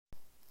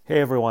Hey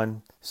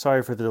everyone,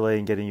 sorry for the delay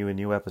in getting you a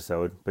new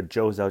episode, but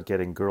Joe's out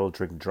getting girl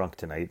drink drunk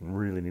tonight and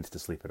really needs to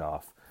sleep it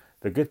off.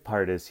 The good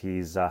part is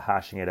he's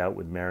hashing it out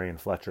with Marion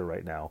Fletcher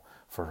right now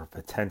for her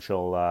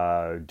potential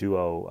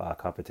duo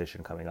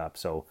competition coming up.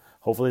 So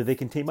hopefully they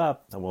can team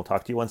up, and we'll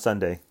talk to you on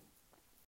Sunday.